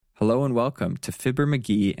Hello and welcome to Fibber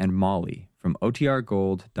McGee and Molly from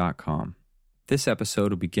OTRGold.com. This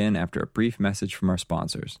episode will begin after a brief message from our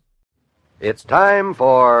sponsors. It's time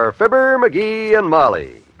for Fibber McGee and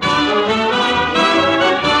Molly.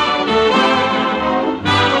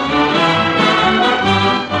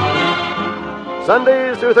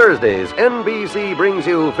 Sundays through Thursdays, NBC brings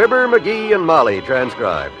you Fibber McGee and Molly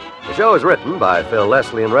transcribed. The show is written by Phil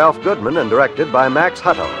Leslie and Ralph Goodman and directed by Max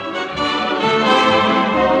Hutto.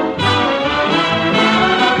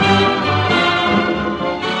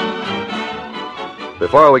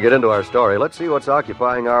 Before we get into our story, let's see what's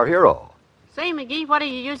occupying our hero. Say, McGee, what are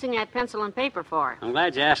you using that pencil and paper for? I'm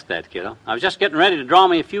glad you asked that, kiddo. I was just getting ready to draw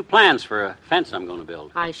me a few plans for a fence I'm going to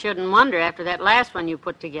build. I shouldn't wonder after that last one you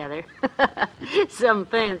put together. Some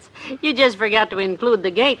fence. You just forgot to include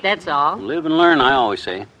the gate, that's all. Live and learn, I always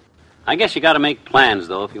say. I guess you got to make plans,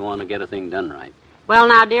 though, if you want to get a thing done right. Well,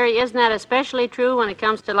 now, dearie, isn't that especially true when it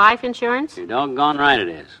comes to life insurance? You're doggone right it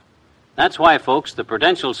is. That's why, folks, the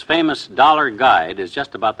Prudential's famous dollar guide is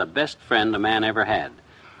just about the best friend a man ever had.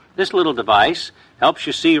 This little device helps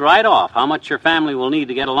you see right off how much your family will need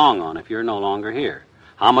to get along on if you're no longer here.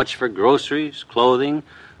 How much for groceries, clothing,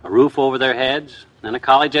 a roof over their heads, and a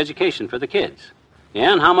college education for the kids.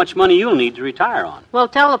 Yeah, and how much money you'll need to retire on. Well,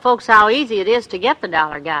 tell the folks how easy it is to get the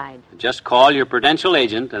dollar guide. Just call your Prudential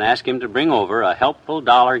agent and ask him to bring over a helpful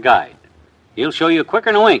dollar guide. He'll show you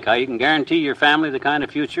quicker than a wink how you can guarantee your family the kind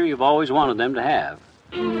of future you've always wanted them to have.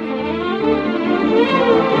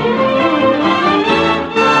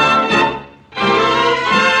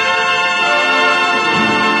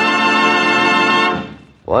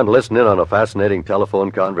 Want to listen in on a fascinating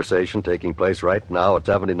telephone conversation taking place right now at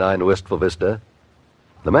 79 Wistful Vista?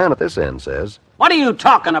 The man at this end says, What are you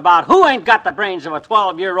talking about? Who ain't got the brains of a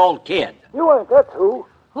 12-year-old kid? You ain't, that's who.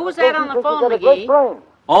 Who's that on the phone, got a great McGee? brain.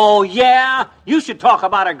 Oh, yeah? You should talk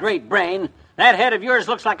about a great brain. That head of yours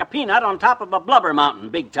looks like a peanut on top of a blubber mountain,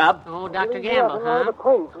 Big Tub. Oh, Dr. Gamble, huh?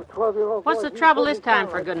 What's the trouble this time,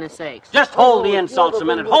 for goodness sakes? Just hold the insults a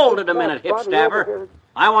minute. Hold it a minute, hip stabber.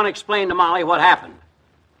 I want to explain to Molly what happened.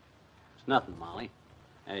 It's nothing, Molly.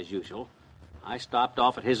 As usual, I stopped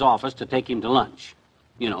off at his office to take him to lunch.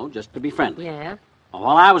 You know, just to be friendly. Yeah?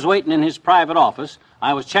 While I was waiting in his private office,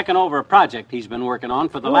 I was checking over a project he's been working on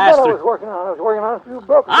for the last... I was working on it. You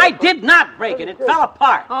broke it. I did not break it. It fell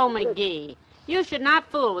apart. Oh, McGee, you should not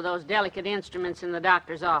fool with those delicate instruments in the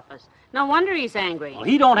doctor's office. No wonder he's angry. Well,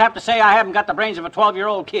 he don't have to say I haven't got the brains of a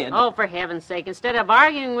 12-year-old kid. Oh, for heaven's sake, instead of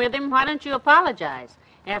arguing with him, why don't you apologize?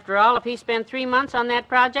 After all, if he spent 3 months on that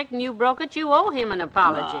project and you broke it, you owe him an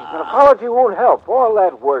apology. An apology won't help. All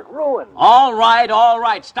that work ruined. All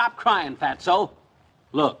right. Stop crying, Fatso.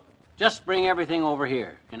 Look, just bring everything over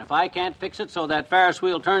here. And if I can't fix it so that Ferris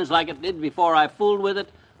wheel turns like it did before I fooled with it,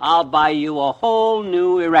 I'll buy you a whole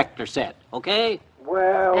new erector set, okay?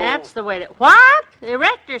 Well... That's the way to... What?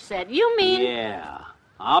 Erector set? You mean... Yeah.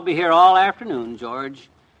 I'll be here all afternoon, George.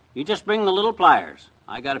 You just bring the little pliers.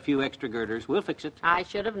 I got a few extra girders. We'll fix it. I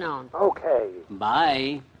should have known. Okay.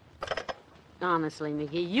 Bye. Honestly,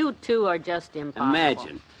 McGee, you two are just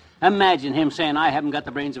impossible. Imagine him saying I haven't got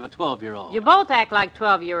the brains of a 12-year-old. You both act like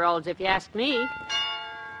 12-year-olds, if you ask me.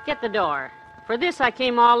 Get the door. For this, I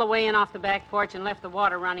came all the way in off the back porch and left the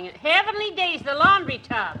water running. Heavenly days, the laundry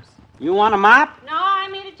tubs. You want a mop? No, I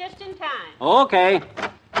made it just in time. Okay.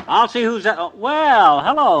 I'll see who's... well,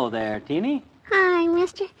 hello there, Teeny. Hi,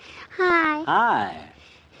 mister. Hi. Hi.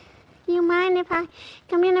 You mind if I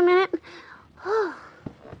come in a minute? Oh.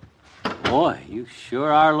 Boy, you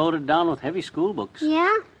sure are loaded down with heavy school books.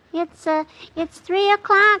 Yeah? It's 3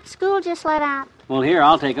 o'clock. School just let out. Well, here,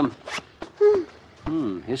 I'll take them.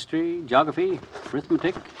 History, geography,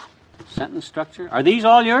 arithmetic, sentence structure. Are these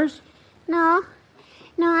all yours? No,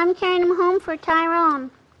 I'm carrying them home for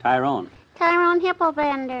Tyrone. Tyrone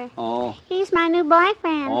Hipplebender. Oh. He's my new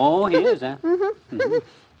boyfriend. Oh, he is, huh?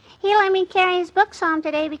 He let me carry his books home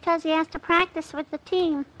today because he has to practice with the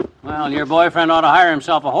team. Well, your boyfriend ought to hire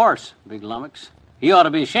himself a horse, big lummox. He ought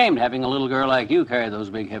to be ashamed having a little girl like you carry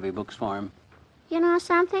those big, heavy books for him. You know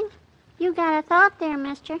something? You got a thought there,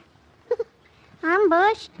 mister. I'm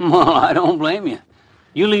bushed. Well, I don't blame you.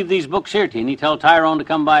 You leave these books here, Teeny. Tell Tyrone to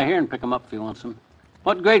come by here and pick them up if he wants them.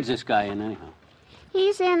 What grade's this guy in, anyhow?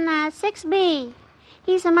 He's in 6B.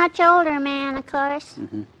 He's a much older man, of course.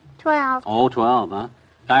 12. Oh, 12, huh?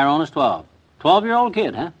 Tyrone is 12. 12-year-old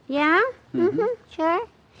kid, huh? Yeah? Sure.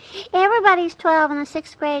 Everybody's 12 in the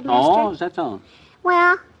 6th grade, mister. Oh, is that so?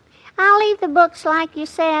 Well, I'll leave the books like you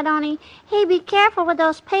said, only, hey, be careful with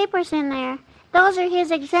those papers in there. Those are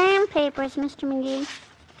his exam papers, Mr. McGee.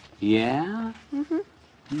 Yeah?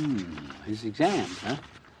 His exams, huh?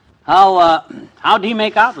 How'd he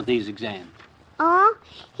make out with these exams? Oh,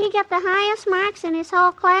 he got the highest marks in his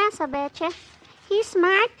whole class, I betcha. He's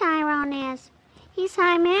smart, Tyrone is. He's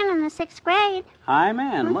high man in the 6th grade. Hi,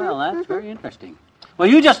 man. Well, that's very interesting. Well,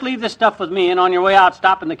 you just leave this stuff with me, and on your way out,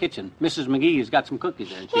 stop in the kitchen. Mrs. McGee has got some cookies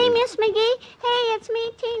there. Hey, Miss McGee. Hey, it's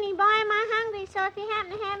me, Teeny. Boy, am I hungry, so if you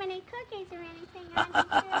happen to have any cookies or anything, I'd sure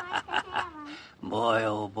like to have them. Boy,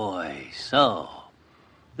 oh boy. So,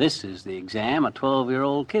 this is the exam a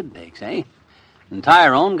 12-year-old kid takes, eh? And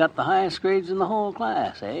Tyrone got the highest grades in the whole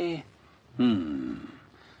class, eh?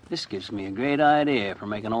 This gives me a great idea for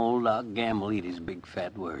making old Doc Gamble eat his big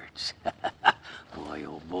fat words. Boy,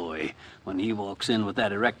 oh boy, when he walks in with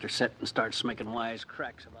that erector set and starts making wise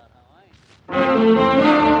cracks about how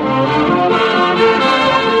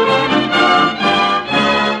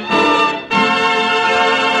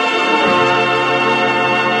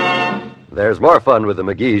There's more fun with the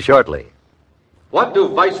McGees shortly. What do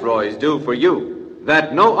viceroys do for you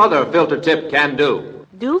that no other filter tip can do?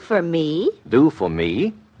 Do for me? Do for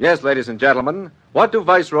me? Yes, ladies and gentlemen, what do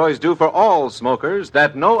viceroys do for all smokers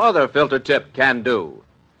that no other filter tip can do?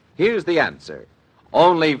 Here's the answer.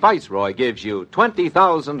 Only Viceroy gives you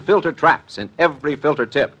 20,000 filter traps in every filter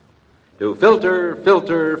tip to filter,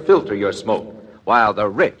 filter, filter your smoke while the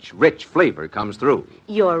rich, rich flavor comes through.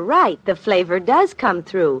 You're right. The flavor does come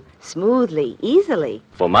through smoothly, easily.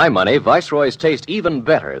 For my money, Viceroys taste even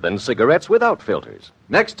better than cigarettes without filters.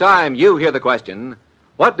 Next time you hear the question,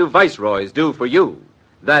 what do Viceroys do for you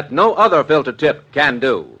that no other filter tip can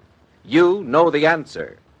do? You know the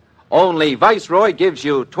answer. Only Viceroy gives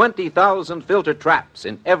you 20,000 filter traps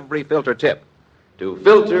in every filter tip to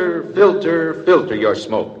filter, filter, filter your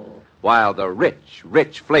smoke while the rich,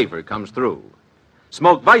 rich flavor comes through.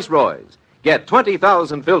 Smoke Viceroys. Get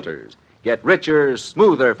 20,000 filters. Get richer,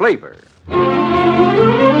 smoother flavor.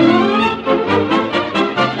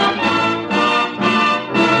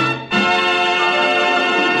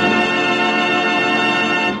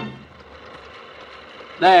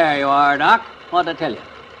 There you are, Doc. What'd I tell you?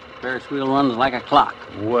 Ferris wheel runs like a clock.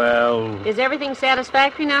 Well, Is everything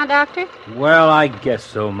satisfactory now, Doctor? I guess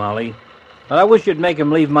so, Molly. But I wish you'd make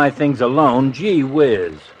him leave my things alone. Gee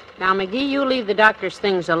whiz. Now, McGee, you leave the doctor's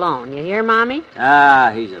things alone. You hear, Mommy?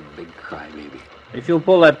 Ah, he's a big crybaby. If you'll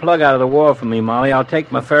pull that plug out of the wall for me, Molly, I'll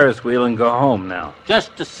take my Ferris wheel and go home now.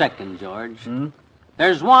 Just a second, George.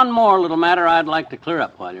 There's one more little matter I'd like to clear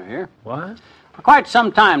up while you're here. What? For quite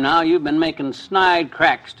some time now, you've been making snide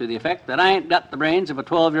cracks to the effect that I ain't got the brains of a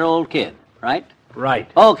 12-year-old kid, right?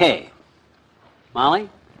 Right. Okay. Molly,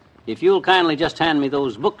 if you'll kindly just hand me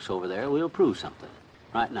those books over there, we'll prove something.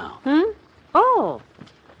 Right now. Oh.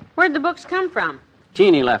 Where'd the books come from?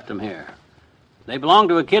 Teeny left them here. They belong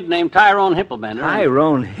to a kid named Tyrone Hippelbender.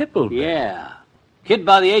 Tyrone Hippelbender? Yeah. Kid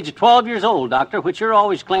by the age of 12 years old, Doctor, which you're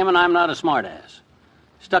always claiming I'm not a smartass.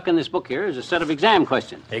 Stuck in this book here is a set of exam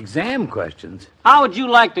questions. Exam questions? How would you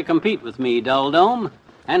like to compete with me, Dull Dome,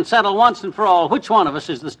 and settle once and for all which one of us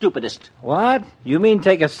is the stupidest? What? You mean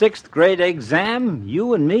take a 6th grade exam?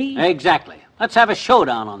 You and me? Exactly. Let's have a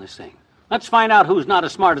showdown on this thing. Let's find out who's not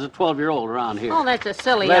as smart as a 12-year-old around here. Oh, that's a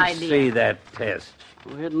silly Let's idea. see that test.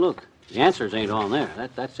 Go ahead and look. The answers ain't on there.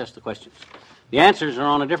 That's just the questions. The answers are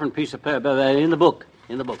on a different piece of paper in the book.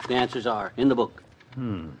 In the book. The answers are in the book.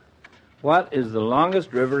 What is the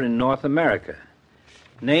longest river in North America?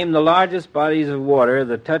 Name the largest bodies of water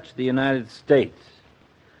that touch the United States.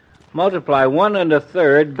 Multiply 1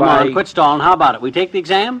 1/3 Come by... on, quit stalling. How about it? We take the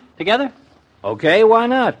exam together? Okay, why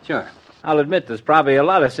not? Sure. I'll admit there's probably a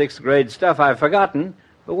lot of 6th grade stuff I've forgotten,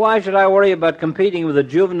 but why should I worry about competing with a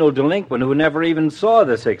juvenile delinquent who never even saw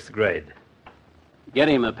the 6th grade? Get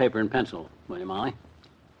him a paper and pencil, will you, Molly?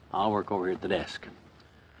 I'll work over here at the desk.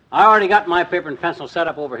 I already got my paper and pencil set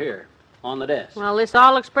up over here on the desk. Well, this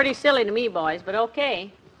all looks pretty silly to me, boys, but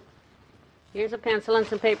okay. Here's a pencil and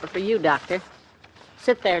some paper for you, Doctor.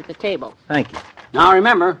 Sit there at the table. Thank you. Now,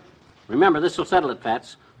 remember, this will settle it,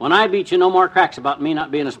 Fats. When I beat you, no more cracks about me not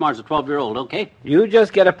being as smart as a 12-year-old, okay? You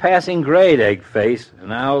just get a passing grade, Eggface,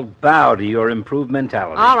 and I'll bow to your improved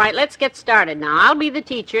mentality. All right, let's get started now. I'll be the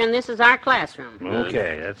teacher, and this is our classroom.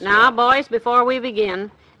 Okay, that's... Now, boys, before we begin,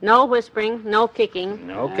 no whispering, no kicking,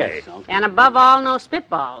 Okay. and above all, no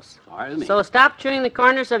spitballs. Sorry to me. So stop chewing the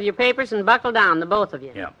corners of your papers and buckle down, the both of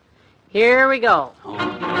you. Yeah. Here we go.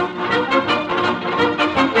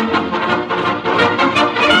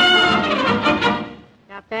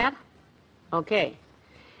 Got that? Okay.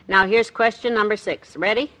 Now here's question number 6.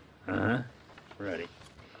 Ready? Ready.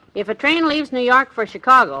 If a train leaves New York for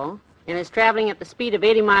Chicago and is traveling at the speed of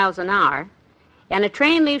 80 miles an hour, and a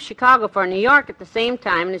train leaves Chicago for New York at the same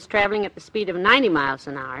time and is traveling at the speed of 90 miles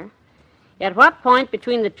an hour, At what point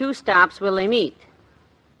between the two stops will they meet?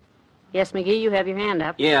 Yes, McGee, you have your hand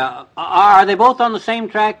up. Yeah. Are they both on the same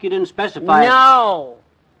track? You didn't specify. No.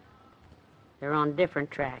 They're on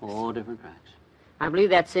different tracks. Oh, different tracks. I believe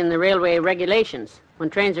that's in the railway regulations. When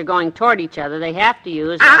trains are going toward each other, they have to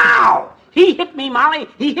use... Ow! He hit me, Molly.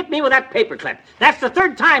 He hit me with that paperclip. That's the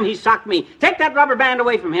third time he socked me. Take that rubber band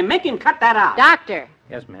away from him. Make him cut that out. Doctor.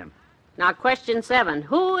 Yes, ma'am. Now, question 7.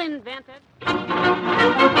 Who invented...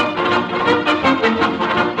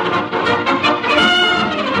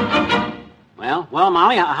 Well,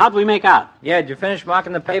 Molly, how'd we make out? Yeah, did you finish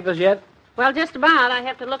marking the papers yet? Well, just about. I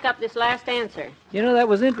have to look up this last answer. You know, that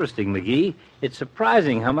was interesting, McGee. It's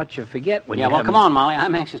surprising how much you forget when you well, come on, Molly.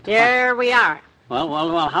 I'm anxious to... There we are.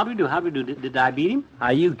 Well, how'd we do? Did I beat him?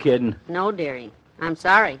 Are you kidding? No, dearie. I'm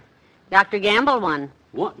sorry. Dr. Gamble won.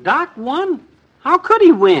 What? Doc won? How could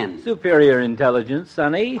he win? Superior intelligence,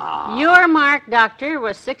 Sonny. Your mark, Doctor,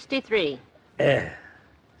 was 63.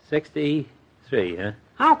 63, huh?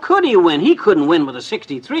 How could he win? He couldn't win with a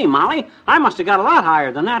 63, Molly. I must have got a lot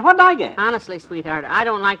higher than that. What did I get? Honestly, sweetheart, I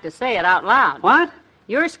don't like to say it out loud. What?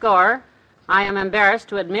 Your score, I am embarrassed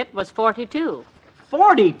to admit, was 42.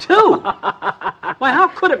 42? Why, how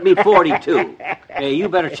could it be 42? Hey, you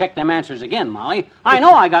better check them answers again, Molly. I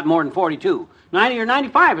know I got more than 42. 90 or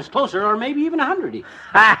 95 is closer, or maybe even 100.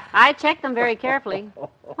 I checked them very carefully.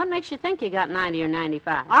 What makes you think you got 90 or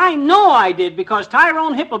 95? I know I did, because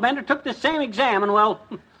Tyrone Hipplebender took this same exam, and, well...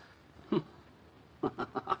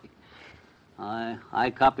 I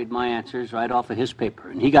copied my answers right off of his paper,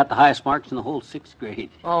 and he got the highest marks in the whole 6th grade.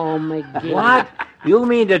 Oh, McGee. What? You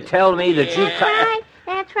mean to tell me that you...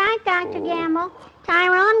 That's right, Dr. Gamble.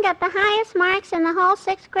 Tyrone got the highest marks in the whole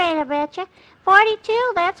 6th grade, I betcha.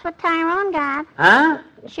 42, that's what Tyrone got. Huh?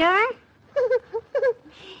 Sure?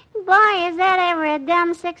 Boy, is that ever a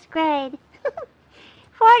dumb 6th grade.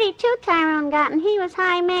 42 Tyrone got, and he was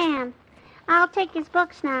high man. I'll take his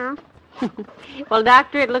books now. Well,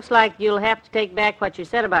 Doctor, it looks like you'll have to take back what you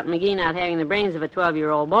said about McGee not having the brains of a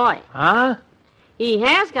 12-year-old boy. Huh? He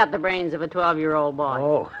has got the brains of a 12-year-old boy.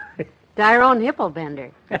 Oh. Tyrone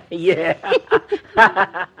Hipplebender. Yeah.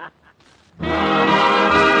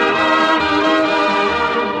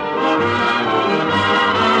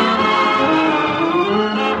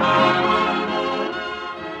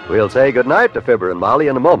 We'll say goodnight to Fibber and Molly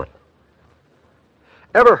in a moment.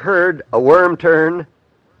 Ever heard a worm turn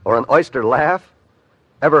or an oyster laugh?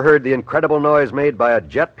 Ever heard the incredible noise made by a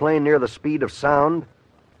jet plane near the speed of sound?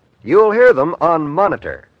 You'll hear them on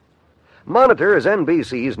Monitor. Monitor is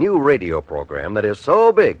NBC's new radio program that is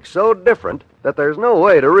so big, so different, that there's no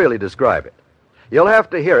way to really describe it. You'll have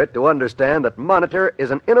to hear it to understand that Monitor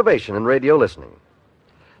is an innovation in radio listening.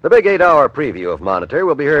 The big 8-hour preview of Monitor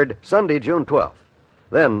will be heard Sunday, June 12th.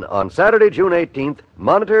 Then, on Saturday, June 18th,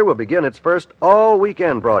 Monitor will begin its first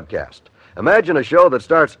all-weekend broadcast. Imagine a show that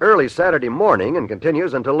starts early Saturday morning and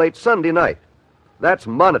continues until late Sunday night. That's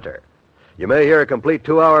Monitor. You may hear a complete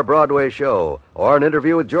 2-hour Broadway show, or an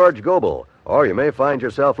interview with George Gobel, or you may find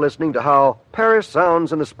yourself listening to how Paris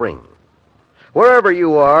sounds in the spring. Wherever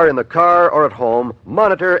you are, in the car or at home,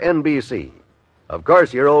 monitor NBC. Of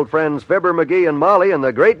course, your old friends Fibber, McGee, and Molly and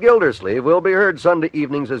the Great Gildersleeve will be heard Sunday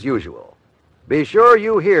evenings as usual. Be sure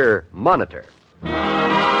you hear Monitor.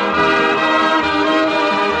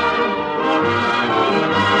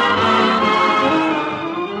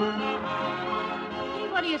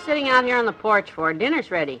 What are you sitting out here on the porch for?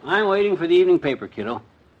 Dinner's ready. I'm waiting for the evening paper, kiddo.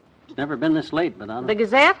 It's never been this late, but I'll... The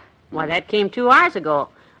Gazette? Why, that came 2 hours ago.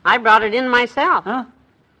 I brought it in myself. Huh?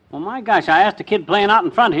 Well, my gosh, I asked the kid playing out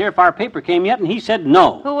in front here if our paper came yet, and he said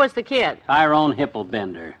no. Who was the kid? Tyrone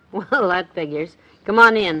Hipplebender. Well, that figures. Come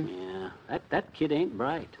on in. Yeah, that kid ain't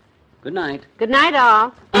bright. Good night. Good night,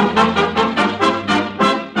 all.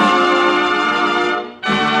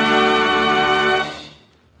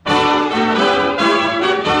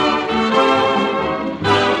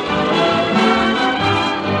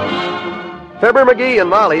 Fibber, McGee, and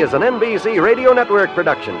Molly is an NBC Radio Network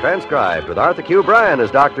production, transcribed with Arthur Q. Bryan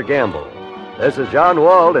as Dr. Gamble. This is John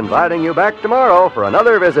Wald inviting you back tomorrow for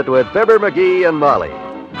another visit with Fibber, McGee, and Molly.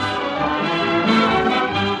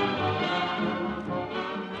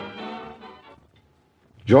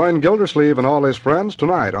 Join Gildersleeve and all his friends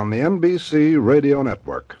tonight on the NBC Radio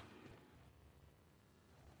Network.